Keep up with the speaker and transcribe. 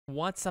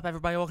What's up,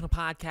 everybody? Welcome to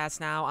Podcast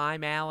Now.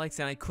 I'm Alex,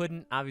 and I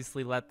couldn't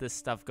obviously let this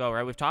stuff go,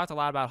 right? We've talked a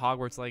lot about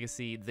Hogwarts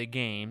Legacy, the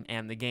game,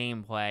 and the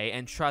gameplay,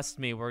 and trust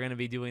me, we're going to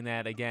be doing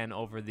that again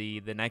over the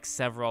next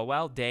several,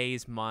 well,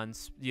 days,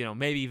 months,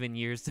 maybe even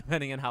years,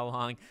 depending on how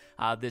long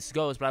this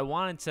goes. But I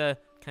wanted to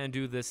kind of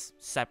do this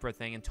separate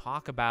thing and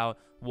talk about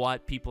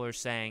what people are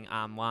saying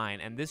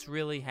online, and this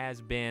really has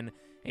been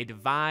a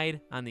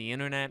divide on the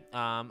internet,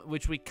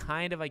 which we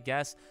kind of, I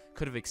guess,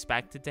 could have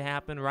expected to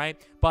happen,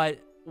 right?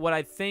 But what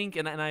I think,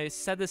 and I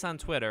said this on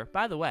Twitter,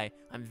 by the way,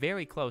 I'm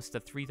very close to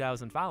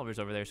 3,000 followers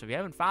over there, so if you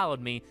haven't followed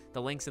me,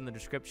 the link's in the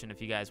description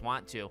if you guys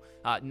want to.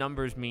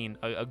 Numbers mean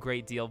a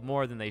great deal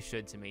more than they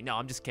should to me. No,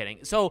 I'm just kidding.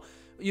 So,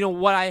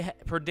 what I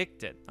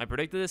predicted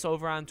this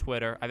over on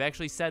Twitter. I've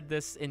actually said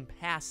this in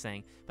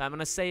passing, but I'm going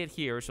to say it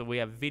here so we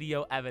have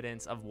video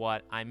evidence of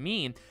what I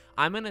mean.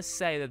 I'm going to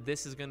say that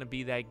this is going to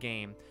be that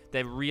game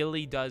that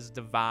really does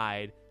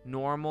divide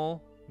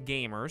normal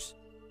gamers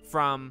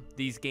from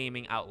these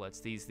gaming outlets,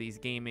 these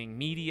gaming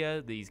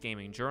media, these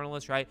gaming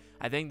journalists, right?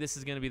 I think this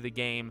is going to be the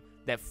game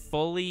that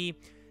fully,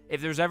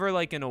 if there's ever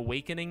like an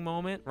awakening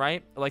moment,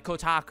 right? Like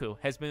Kotaku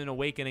has been an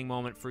awakening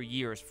moment for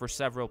years for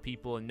several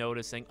people in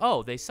noticing,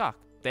 oh, they suck.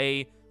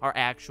 They are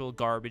actual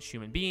garbage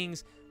human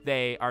beings.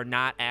 They are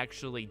not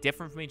actually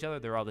different from each other.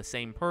 They're all the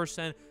same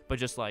person, but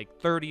just like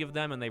 30 of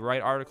them, and they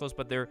write articles,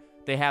 but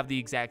they have the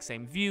exact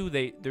same view.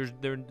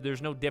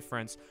 There's no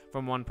difference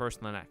from one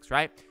person to the next,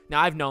 right?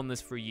 Now, I've known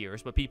this for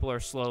years, but people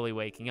are slowly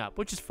waking up,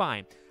 which is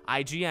fine.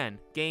 IGN,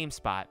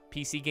 GameSpot,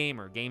 PC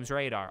Gamer, Games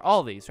Radar,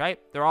 all these, right?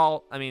 They're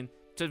all,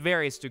 to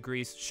various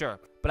degrees, sure.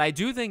 But I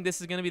do think this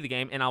is going to be the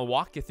game, and I'll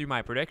walk you through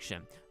my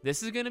prediction.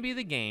 This is going to be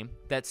the game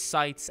that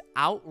sites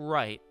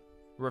outright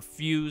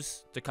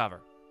refuse to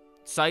cover.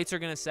 Sites are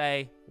going to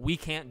say, we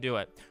can't do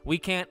it. We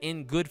can't,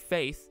 in good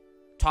faith,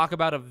 talk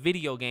about a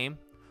video game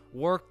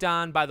worked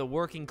on by the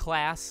working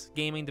class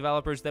gaming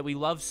developers that we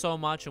love so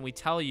much, and we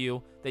tell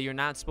you that you're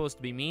not supposed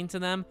to be mean to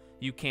them.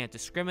 You can't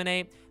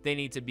discriminate. They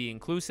need to be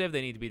inclusive.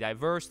 They need to be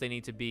diverse. They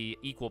need to be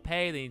equal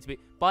pay. They need to be,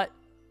 but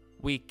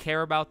we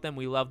care about them.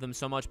 We love them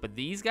so much. But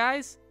these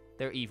guys,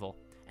 they're evil.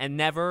 And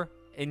never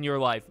in your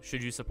life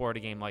should you support a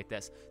game like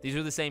this. These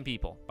are the same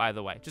people, by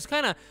the way.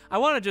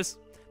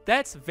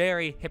 That's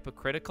very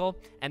hypocritical,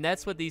 and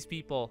that's what these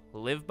people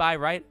live by,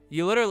 right?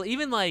 You literally,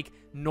 even like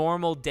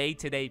normal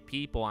day-to-day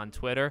people on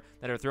Twitter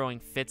that are throwing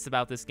fits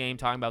about this game,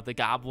 talking about the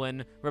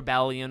Goblin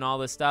Rebellion, all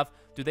this stuff,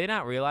 do they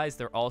not realize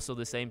they're also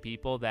the same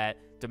people that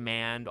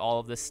demand all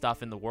of this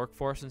stuff in the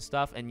workforce and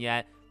stuff, and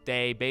yet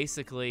they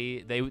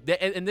basically,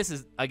 and this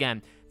is,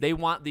 again, they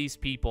want these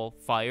people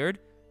fired,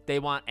 they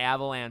want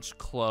Avalanche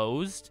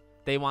closed,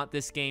 they want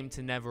this game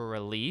to never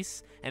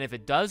release, and if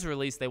it does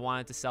release, they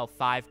want it to sell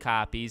 5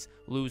 copies,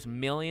 lose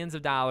millions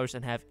of dollars,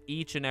 and have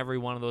each and every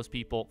one of those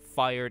people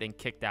fired and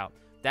kicked out.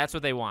 That's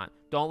what they want.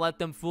 Don't let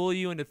them fool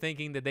you into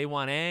thinking that they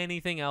want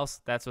anything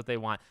else. That's what they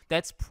want.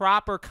 That's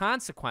proper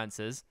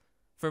consequences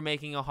for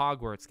making a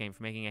Hogwarts game,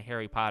 for making a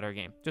Harry Potter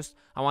game.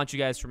 I want you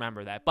guys to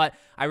remember that. But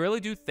I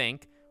really do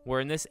think we're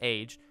in this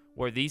age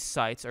where these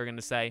sites are going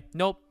to say,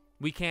 nope,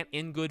 we can't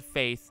in good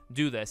faith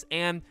do this.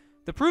 And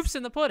the proof's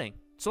in the pudding.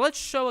 So let's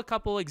show a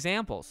couple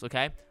examples,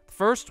 okay? The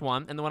first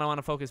one, and the one I want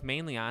to focus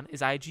mainly on,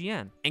 is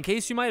IGN. In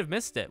case you might have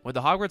missed it, with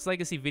the Hogwarts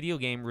Legacy video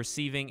game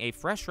receiving a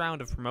fresh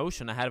round of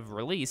promotion ahead of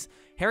release,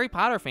 Harry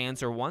Potter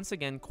fans are once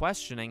again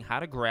questioning how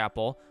to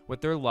grapple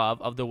with their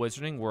love of the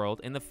wizarding world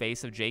in the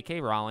face of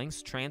J.K.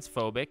 Rowling's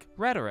transphobic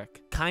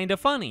rhetoric. Kinda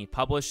Funny,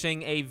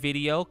 publishing a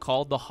video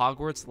called The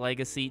Hogwarts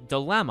Legacy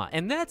Dilemma.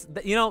 And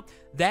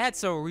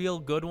that's a real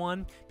good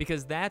one,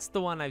 because that's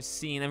the one I've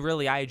seen, and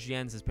really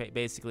IGN's is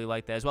basically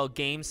like that as well.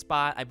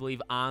 GameSpot, I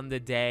believe, on the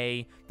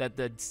day that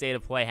the State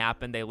of Play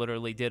happened, they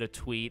literally did a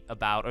tweet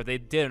about, or they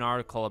did an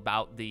article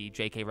about the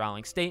J.K.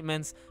 Rowling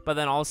statements, but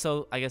then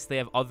also, I guess they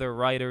have other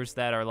writers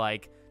that are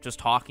like just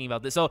talking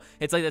about this. So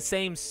it's like the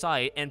same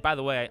site, and by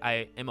the way,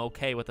 I am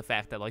okay with the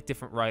fact that like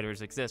different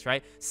writers exist,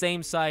 right?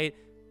 Same site.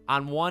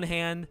 On one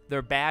hand,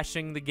 they're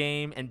bashing the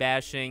game and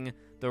bashing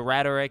the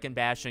rhetoric and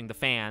bashing the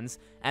fans,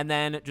 and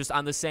then just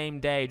on the same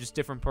day, just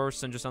different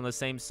person just on the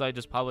same site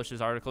just publishes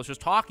articles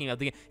just talking about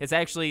the game. It's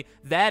actually,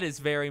 that is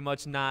very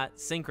much not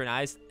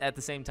synchronized. At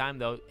the same time,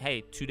 though,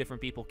 hey, 2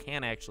 different people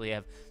can actually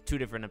have 2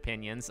 different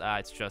opinions.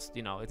 It's just,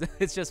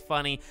 it's just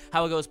funny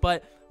how it goes.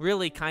 But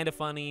really, Kinda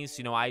Funnies,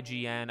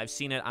 IGN, I've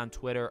seen it on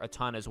Twitter a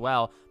ton as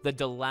well. The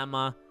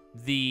dilemma,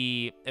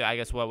 I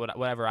guess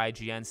whatever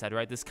IGN said,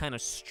 right? This kind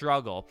of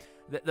struggle.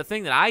 The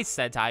thing that I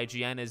said to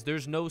IGN is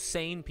there's no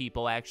sane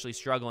people actually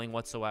struggling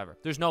whatsoever.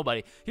 There's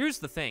nobody. Here's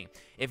the thing.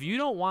 If you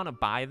don't want to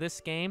buy this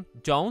game,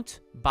 don't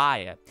buy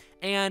it.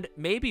 And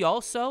maybe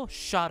also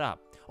shut up.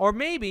 Or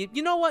maybe,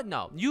 you know what?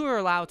 No, you are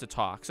allowed to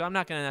talk, so I'm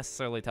not going to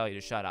necessarily tell you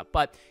to shut up.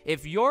 But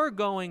if you're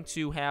going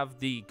to have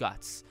the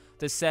guts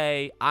to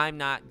say, I'm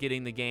not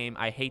getting the game,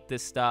 I hate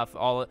this stuff,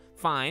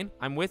 fine,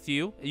 I'm with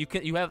you.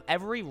 You have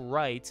every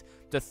right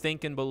to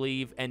think and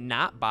believe and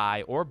not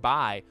buy or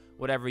buy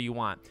whatever you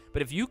want.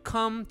 But if you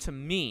come to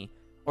me,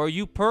 or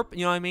you know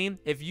what I mean?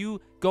 If you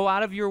go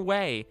out of your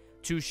way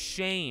to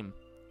shame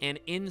and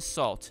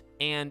insult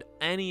and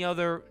any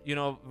other,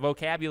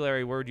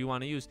 vocabulary word you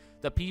want to use.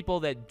 The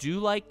people that do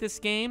like this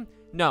game,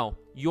 no,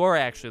 you're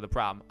actually the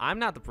problem. I'm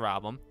not the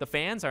problem. The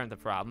fans aren't the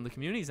problem. The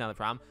community's not the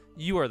problem.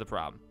 You are the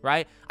problem,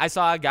 right? I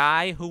saw a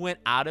guy who went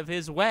out of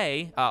his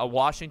way, a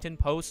Washington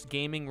Post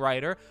gaming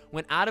writer,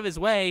 went out of his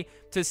way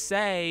to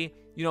say,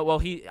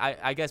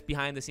 I guess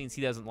behind the scenes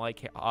he doesn't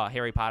like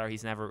Harry Potter.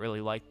 He's never really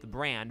liked the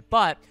brand,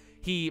 but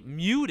he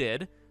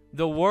muted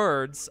the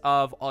words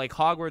of like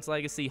Hogwarts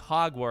Legacy,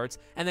 Hogwarts,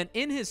 and then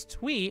in his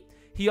tweet,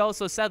 he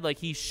also said like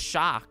he's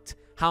shocked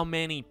how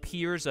many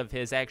peers of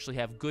his actually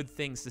have good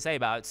things to say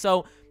about it.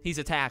 So he's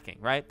attacking,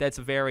 right? That's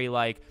very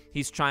like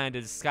he's trying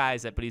to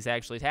disguise it, but he's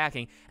actually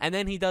attacking. And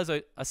then he does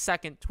a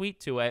second tweet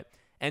to it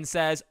and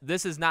says,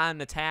 this is not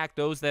an attack.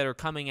 Those that are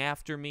coming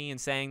after me and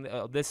saying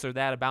this or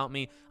that about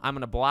me, I'm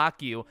going to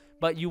block you.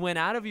 But you went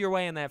out of your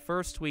way in that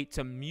first tweet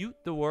to mute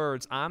the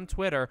words on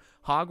Twitter,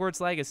 Hogwarts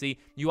Legacy.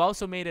 You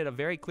also made it a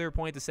very clear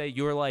point to say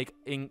you're like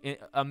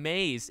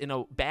amazed in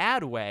a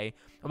bad way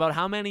about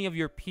how many of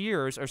your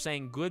peers are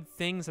saying good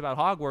things about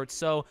Hogwarts.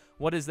 So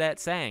what is that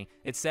saying?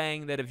 It's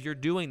saying that if you're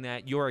doing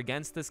that, you're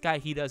against this guy.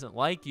 He doesn't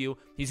like you.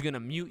 He's going to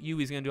mute you.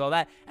 He's going to do all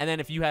that. And then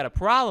if you had a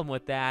problem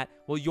with that,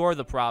 well, you're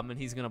the problem and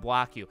he's going to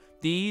block you.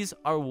 These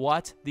are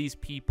what these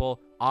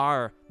people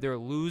are. They're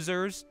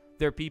losers.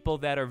 They're people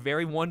that are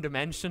very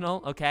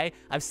one-dimensional, okay?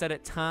 I've said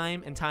it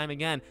time and time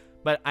again,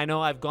 but I know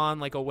I've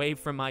gone like away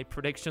from my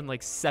prediction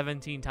like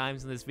 17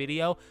 times in this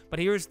video, but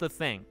here's the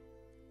thing.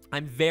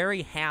 I'm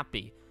very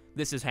happy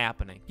this is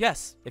happening.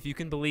 Yes, if you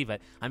can believe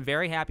it. I'm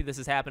very happy this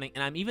is happening,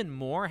 and I'm even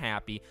more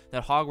happy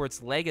that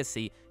Hogwarts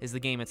Legacy is the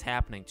game it's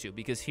happening to,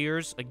 because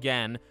here's,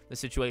 again, the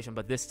situation,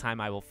 but this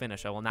time I will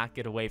finish. I will not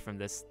get away from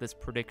this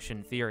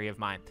prediction theory of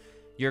mine.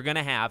 You're going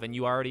to have, and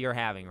you already are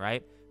having,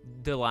 right,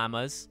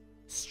 dilemmas,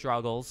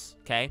 struggles,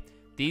 okay?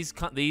 These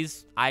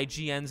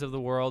IGNs of the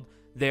world,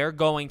 they're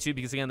going to,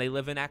 because again, they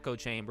live in echo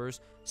chambers.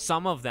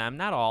 Some of them,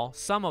 not all,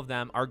 some of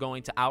them are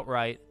going to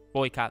outright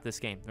boycott this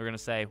game. They're going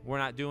to say, we're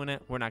not doing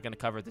it. We're not going to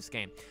cover this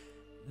game.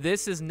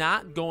 This is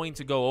not going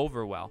to go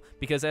over well,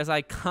 because as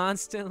I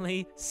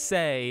constantly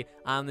say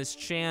on this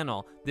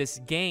channel, this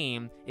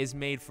game is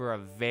made for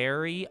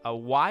a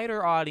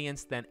wider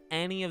audience than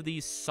any of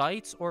these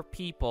sites or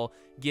people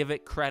give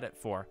it credit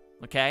for,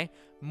 okay?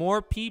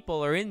 More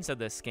people are into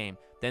this game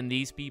than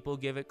these people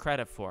give it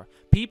credit for.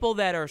 People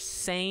that are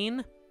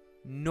sane,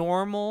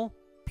 normal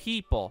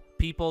people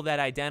that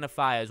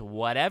identify as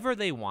whatever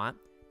they want,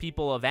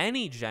 people of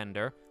any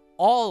gender,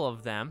 all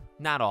of them,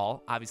 not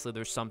all, obviously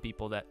there's some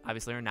people that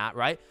obviously are not,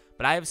 right?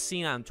 But I have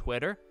seen on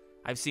Twitter,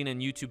 I've seen in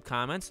YouTube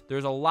comments,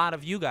 there's a lot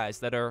of you guys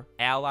that are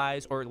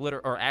allies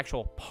or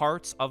actual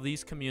parts of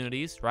these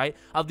communities, right?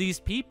 Of these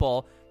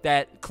people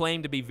that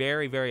claim to be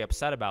very, very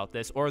upset about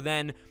this. Or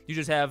then you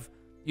just have,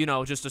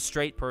 just a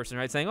straight person,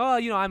 right? Saying, oh,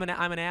 I'm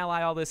an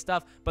ally, all this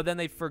stuff. But then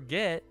they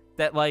forget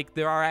that, like,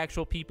 there are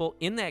actual people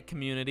in that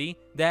community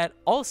that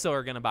also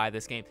are going to buy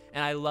this game.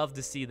 And I love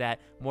to see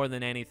that more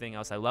than anything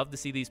else. I love to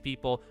see these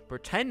people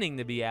pretending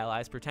to be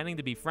allies, pretending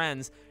to be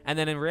friends. And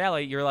then in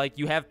reality,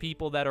 you have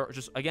people that are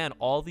just, again,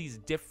 all these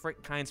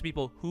different kinds of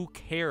people. Who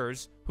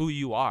cares who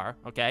you are,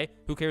 okay?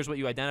 Who cares what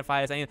you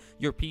identify as?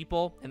 You're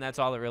people, and that's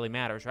all that really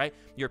matters, right?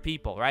 You're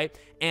people, right?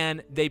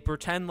 And they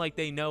pretend like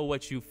they know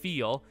what you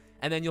feel.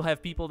 And then you'll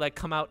have people that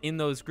come out in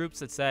those groups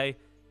that say,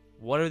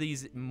 what are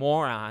these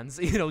morons,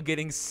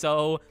 getting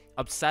so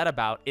upset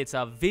about? It's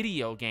a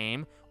video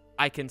game.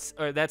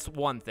 That's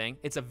one thing.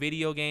 It's a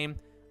video game.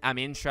 I'm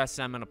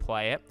interested. I'm going to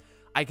play it.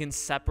 I can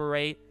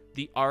separate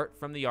the art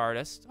from the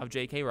artist of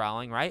J.K.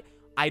 Rowling, right?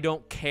 I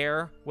don't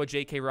care what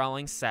J.K.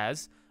 Rowling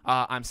says.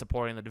 I'm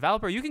supporting the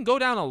developer. You can go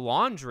down a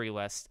laundry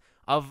list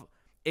of,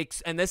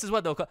 and this is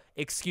what they'll call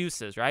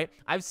excuses, right?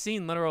 I've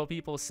seen literal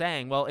people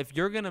saying, well, if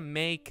you're going to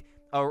make,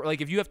 or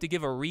like if you have to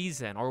give a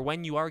reason, or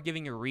when you are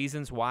giving your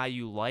reasons why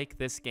you like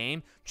this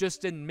game,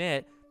 just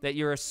admit that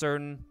you're a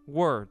certain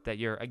word, that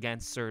you're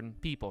against certain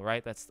people,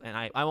 right? And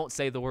I won't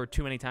say the word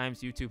too many times.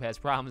 YouTube has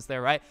problems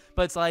there, right?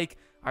 But it's like,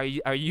 are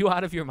you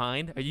out of your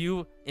mind? Are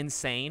you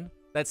insane?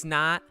 That's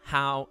not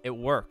how it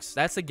works.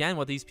 That's, again,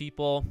 what these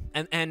people,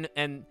 and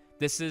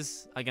this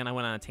is, again, I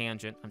went on a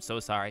tangent. I'm so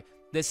sorry.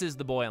 This is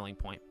the boiling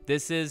point.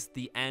 This is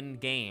the end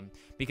game,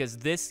 because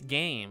this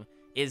game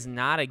is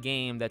not a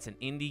game that's an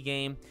indie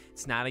game.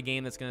 It's not a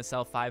game that's going to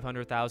sell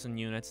 500,000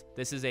 units.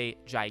 This is a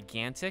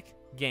gigantic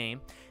game,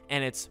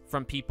 and it's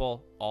from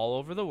people all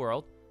over the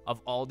world,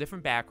 of all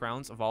different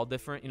backgrounds, of all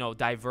different,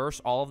 diverse,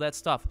 all of that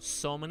stuff.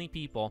 So many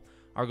people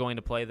are going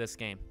to play this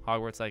game,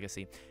 Hogwarts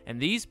Legacy.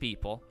 And these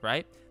people,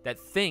 right, that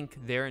think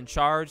they're in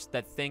charge,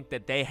 that think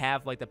that they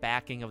have, like, the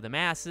backing of the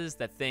masses,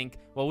 that think,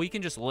 well, we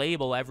can just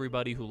label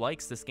everybody who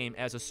likes this game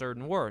as a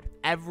certain word.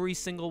 Every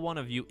single one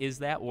of you is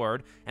that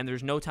word, and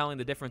there's no telling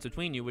the difference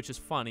between you, which is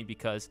funny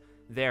because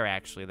they're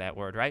actually that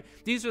word, right?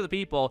 These are the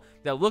people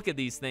that look at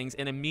these things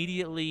and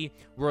immediately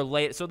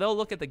relate. So they'll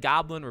look at the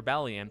Goblin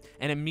Rebellion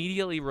and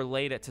immediately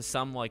relate it to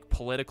some, like,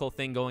 political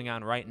thing going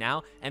on right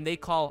now, and they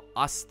call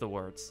us the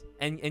words.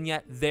 And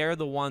yet they're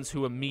the ones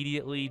who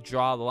immediately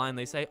draw the line.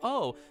 They say,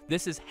 oh,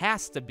 this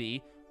has to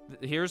be,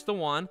 here's the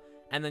one,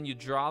 and then you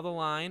draw the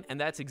line, and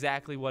that's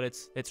exactly what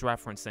it's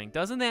referencing.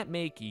 Doesn't that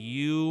make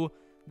you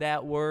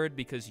that word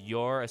because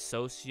you're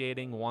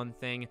associating one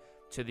thing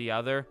to the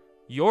other?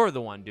 You're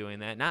the one doing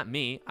that, not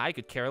me. I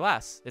could care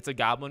less. It's a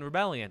Goblin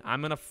Rebellion.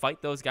 I'm going to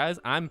fight those guys.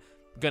 I'm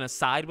going to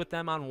side with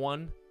them on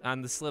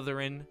the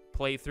Slytherin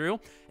playthrough,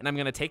 and I'm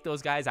going to take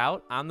those guys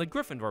out on the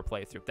Gryffindor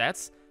playthrough.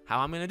 That's how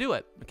I'm going to do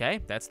it,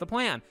 okay? That's the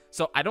plan.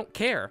 So I don't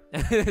care.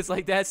 It's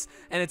like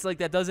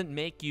that doesn't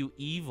make you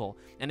evil.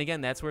 And again,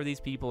 that's where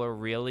these people are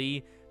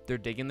really, they're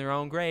digging their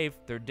own grave.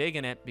 They're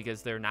digging it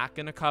because they're not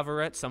going to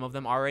cover it. Some of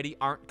them already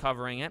aren't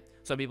covering it.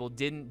 Some people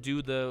didn't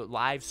do the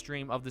live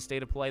stream of the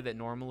State of Play that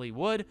normally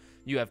would.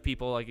 You have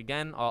people like,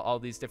 again, all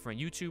these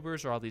different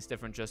YouTubers or all these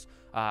different just,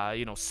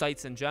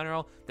 sites in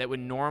general that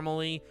would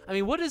normally, I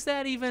mean, what does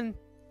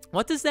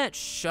that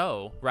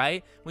show,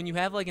 right? When you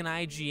have like an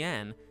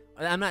IGN,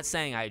 I'm not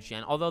saying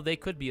IGN, although they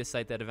could be a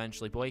site that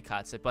eventually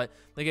boycotts it, but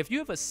like if you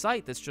have a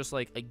site that's just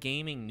like a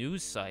gaming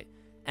news site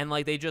and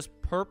like they just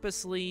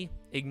purposely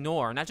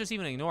ignore, not just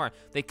even ignore,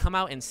 they come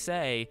out and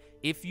say,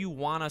 if you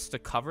want us to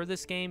cover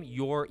this game,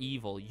 you're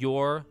evil.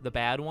 You're the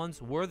bad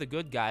ones. We're the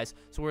good guys.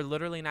 So we're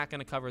literally not going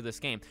to cover this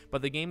game.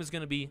 But the game is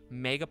going to be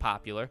mega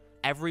popular.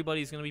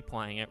 Everybody's going to be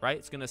playing it, right?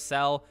 It's going to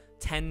sell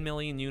 10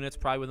 million units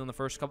probably within the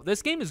first couple.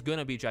 This game is going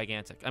to be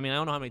gigantic. I mean, I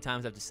don't know how many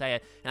times I have to say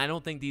it. And I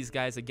don't think these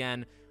guys,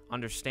 again,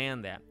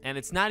 understand that. And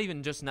it's not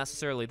even just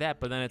necessarily that,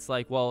 but then it's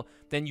like, well,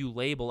 then you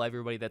label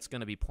everybody that's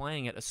going to be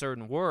playing it a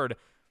certain word.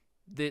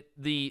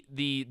 The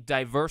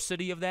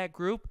diversity of that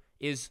group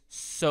is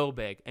so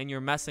big, and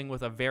you're messing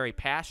with a very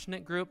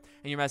passionate group,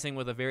 and you're messing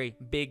with a very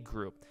big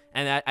group.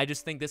 And I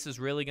just think this is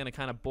really going to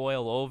kind of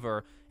boil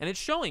over, and it's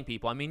showing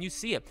people. I mean, you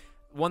see it.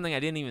 One thing I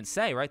didn't even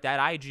say, right, that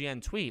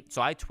IGN tweet.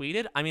 So I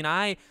tweeted. I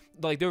mean,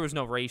 there was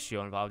no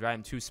ratio involved, right?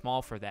 I'm too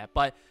small for that.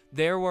 But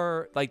there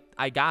were,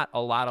 I got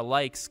a lot of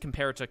likes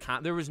compared to,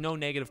 there was no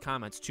negative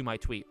comments to my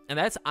tweet. And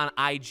that's on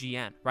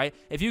IGN, right?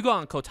 If you go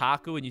on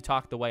Kotaku and you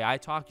talk the way I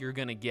talk, you're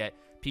going to get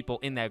people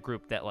in that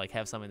group that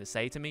have something to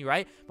say to me,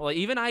 right? But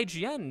even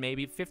IGN,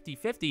 maybe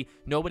 50-50,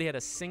 nobody had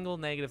a single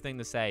negative thing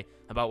to say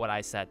about what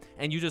I said.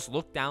 And you just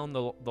look down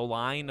the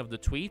line of the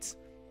tweets,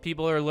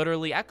 people are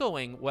literally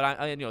echoing what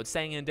I'm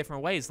saying in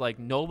different ways. Like,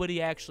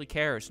 nobody actually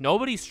cares.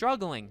 Nobody's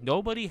struggling.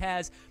 Nobody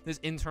has this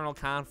internal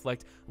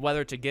conflict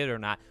whether to get it or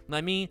not.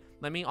 Let me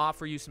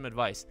offer you some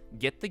advice.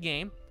 Get the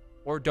game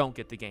or don't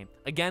get the game.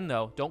 Again,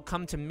 though, don't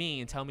come to me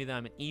and tell me that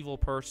I'm an evil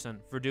person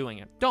for doing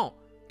it. Don't.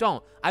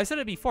 I've said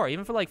it before.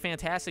 Even for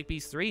Fantastic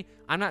Beasts 3,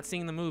 I'm not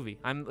seeing the movie.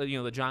 I'm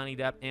the Johnny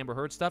Depp, Amber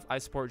Heard stuff. I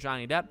support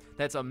Johnny Depp.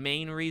 That's a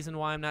main reason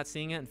why I'm not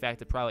seeing it. In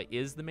fact, it probably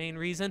is the main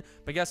reason.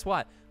 But guess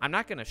what? I'm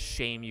not gonna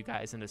shame you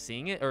guys into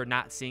seeing it or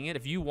not seeing it.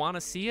 If you want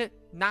to see it,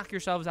 knock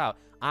yourselves out.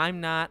 I'm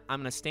not.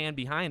 I'm gonna stand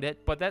behind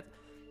it. But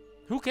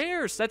who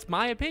cares? That's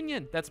my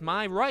opinion. That's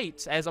my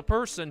right as a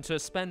person to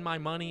spend my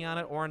money on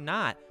it or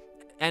not.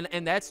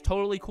 And that's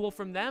totally cool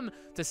from them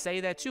to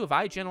say that too. If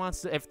IGN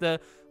wants to, if the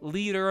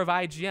leader of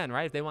IGN,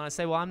 right, if they want to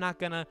say, well, I'm not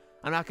gonna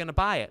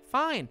buy it,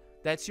 fine,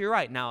 that's your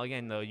right. Now,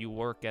 again, though, you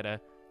work at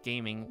a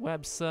gaming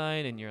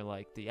website and you're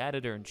the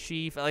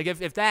editor-in-chief.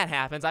 If that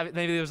happens,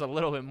 maybe there's a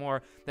little bit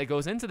more that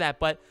goes into that.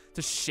 But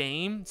to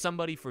shame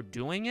somebody for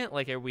doing it,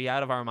 are we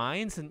out of our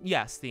minds? And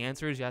yes, the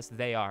answer is yes,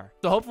 they are.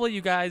 So hopefully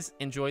you guys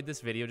enjoyed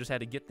this video. Just had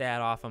to get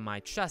that off of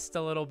my chest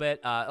a little bit.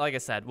 Like I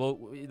said,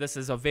 this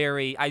is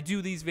I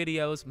do these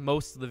videos.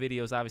 Most of the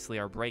videos obviously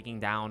are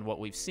breaking down what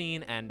we've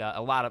seen, and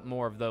a lot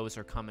more of those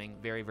are coming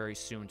very, very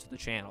soon to the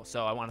channel.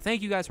 So I want to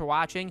thank you guys for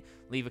watching.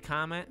 Leave a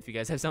comment if you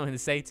guys have something to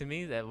say to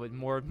me. That would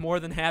more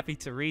than happy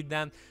to read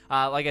them.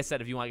 Like I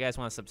said, if you guys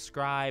want to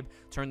subscribe,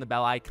 turn the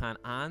bell icon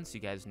on so you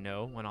guys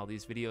know when all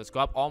these videos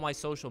go up. All my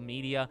social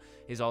media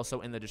is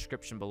also in the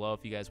description below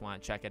if you guys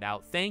want to check it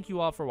out. Thank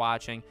you all for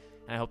watching,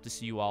 and I hope to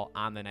see you all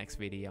on the next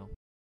video.